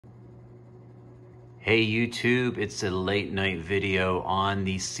Hey YouTube, it's a late night video on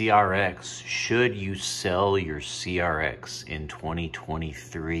the CRX. Should you sell your CRX in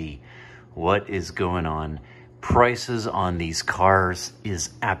 2023? What is going on? Prices on these cars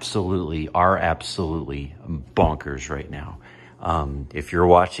are absolutely bonkers right now. If you're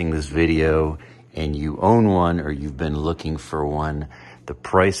watching this video and you own one or you've been looking for one, the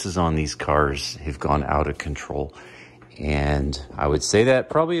prices on these cars have gone out of control. And I would say that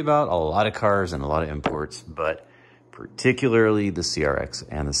probably about a lot of cars and a lot of imports, but particularly the CRX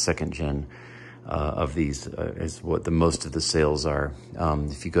and the second gen of these is what the most of the sales are.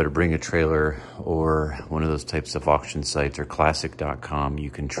 If you go to Bring a Trailer or one of those types of auction sites or classic.com, you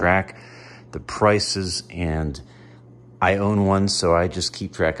can track the prices, and I own one, so I just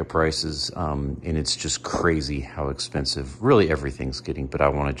keep track of prices, and it's just crazy how expensive really everything's getting. But I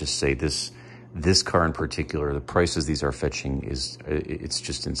want to just say this car in particular, the prices these are fetching it's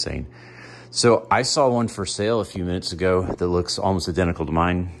just insane. So I saw one for sale a few minutes ago that looks almost identical to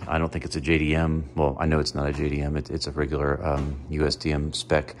mine. I don't think it's a JDM. Well, I know it's not a JDM. It's a regular USDM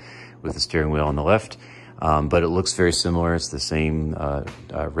spec with the steering wheel on the left. But it looks very similar. It's the same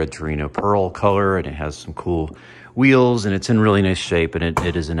red Torino pearl color, and it has some cool wheels, and it's in really nice shape, and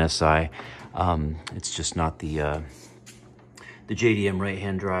it is an SI. It's just not the JDM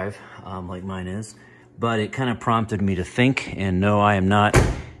right-hand drive like mine is, but it kind of prompted me to think, and no, I am not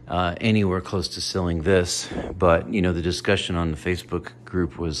anywhere close to selling this. But you know, the discussion on the Facebook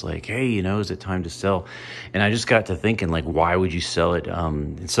group was like, hey, you know, is it time to sell? And I just got to thinking, like, why would you sell it?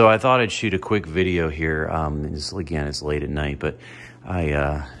 And so I thought I'd shoot a quick video here. Again, it's late at night, but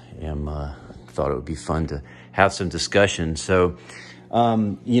I thought it would be fun to have some discussion. So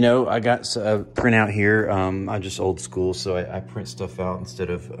you know, I got a printout here. I'm just old school, so I print stuff out instead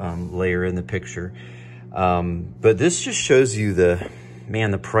of layer in the picture. But this just shows you the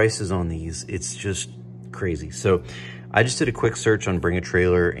prices on these. It's just crazy. So I just did a quick search on Bring a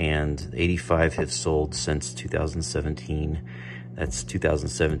Trailer, and 85 have sold since 2017. That's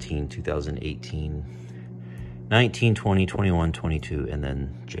 2017, 2018, 19, 20, 21, 22, and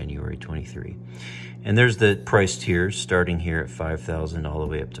then January 23. And there's the price tiers starting here at 5,000 all the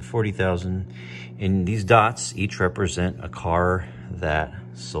way up to 40,000. And these dots each represent a car that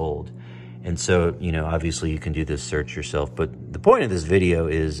sold. And so, you know, obviously you can do this search yourself, but the point of this video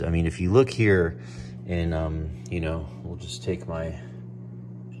is, I mean, if you look here and, you know, we'll just take my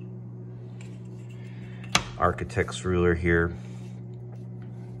architect's ruler here,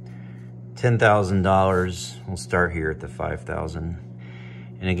 $10,000, we'll start here at the 5,000.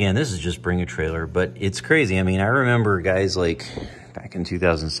 And again, this is just Bring a Trailer, but it's crazy. I mean, I remember guys like back in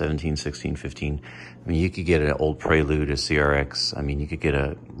 2017, 16, 15, I mean, you could get an old Prelude, a CRX. I mean, you could get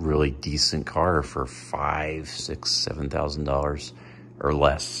a really decent car for $5,000, $6,000, $7,000 or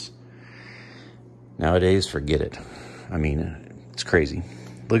less. Nowadays, forget it. I mean, it's crazy.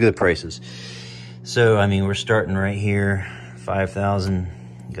 Look at the prices. So, I mean, we're starting right here, 5,000.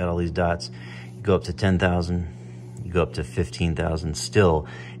 You got all these dots. You go up to 10,000. You go up to 15,000. Still,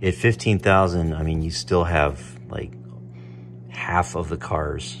 at 15,000, I mean, you still have like half of the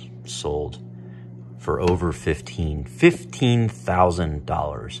cars sold for over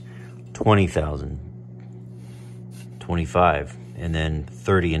 $15,000, 20,000, 25, and then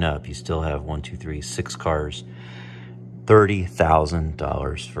 30 and up. You still have 6 cars,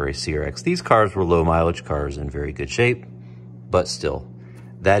 $30,000 for a CRX. These cars were low mileage cars in very good shape, but still,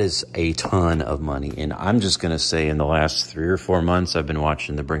 that is a ton of money. And I'm just going to say, in the last 3 or 4 months, I've been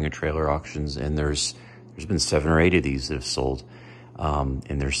watching the Bring a Trailer auctions, and there's been 7 or 8 of these that have sold.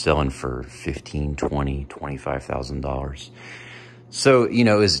 And they're selling for $15,000, $20,000, $25,000. So, you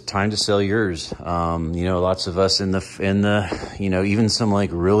know, is it time to sell yours? You know, lots of us in the, you know, even some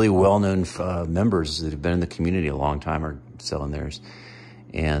like really well-known members that have been in the community a long time are selling theirs.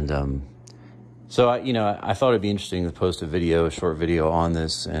 And, so, I thought it'd be interesting to post a short video on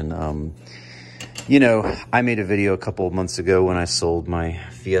this. And, you know, I made a video a couple of months ago when I sold my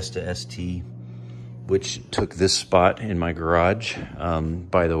Fiesta ST, which took this spot in my garage.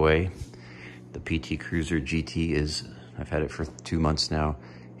 By the way, the PT Cruiser GT I've had it for 2 months now.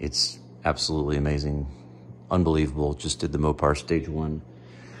 It's absolutely amazing, unbelievable. Just did the Mopar Stage 1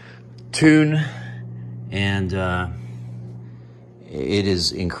 tune, and it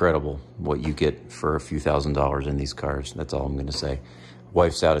is incredible what you get for a few $1,000s in these cars. That's all I'm going to say.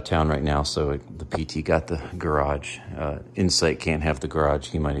 Wife's out of town right now, so the PT got the garage. Insight can't have the garage.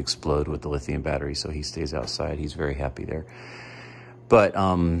 He might explode with the lithium battery, so he stays outside. He's very happy there. But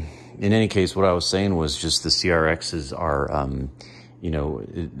in any case, what I was saying was just the CRXs are, you know,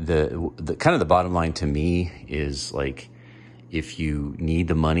 the kind of the bottom line to me is, like, If you need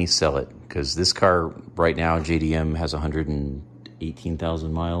the money, sell it. Because this car right now, JDM has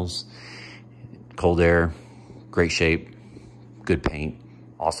 118,000 miles. Cold air, great shape, good paint,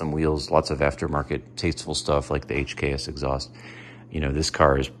 awesome wheels, lots of aftermarket tasteful stuff like the HKS exhaust. You know, this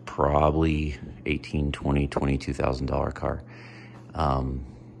car is probably $18,000, $20,000, $22,000 car.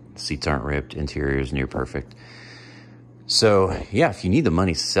 Seats aren't ripped, interior is near perfect. So yeah, if you need the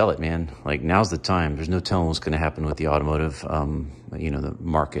money, sell it, man. Like, now's the time. There's no telling what's going to happen with the automotive, you know, the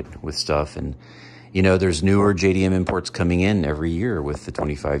market with stuff. And, you know, there's newer JDM imports coming in every year with the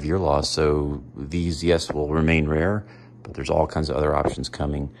 25-year law. So these, yes, will remain rare, but there's all kinds of other options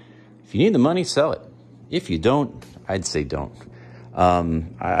coming. If you need the money, sell it. If you don't, I'd say don't.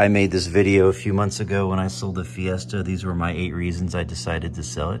 I made this video a few months ago when I sold the Fiesta. These were my 8 reasons I decided to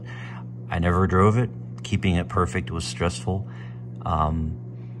sell it. I never drove it. Keeping it perfect was stressful. I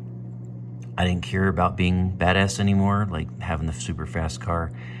didn't care about being badass anymore, like having the super fast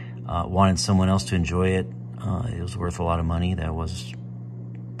car. Wanted someone else to enjoy it. It was worth a lot of money. That was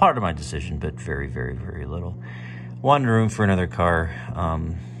part of my decision, but very, very, very little. Wanted room for another car.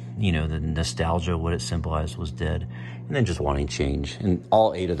 You know, the nostalgia, what it symbolized, was dead. And then just wanting change. And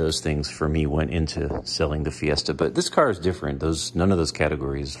all 8 of those things for me went into selling the Fiesta. But this car is different. None of those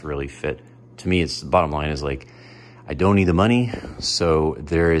categories really fit. To me, it's the bottom line is like, I don't need the money, so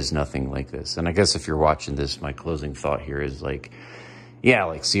there is nothing like this. And I guess if you're watching this, my closing thought here is like, yeah,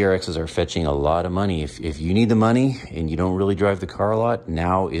 like CRXs are fetching a lot of money. If you need the money and you don't really drive the car a lot,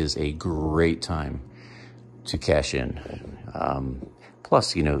 now is a great time to cash in.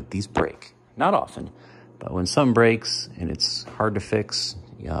 Plus, you know, these break. Not often, but when some breaks and it's hard to fix,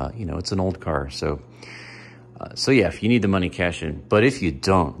 you know, it's an old car. So yeah, if you need the money, cash in. But if you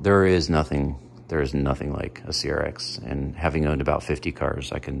don't, there is nothing like a CRX. And having owned about 50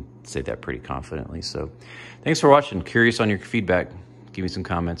 cars, I can say that pretty confidently. So thanks for watching. Curious on your feedback. Give me some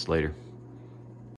comments later.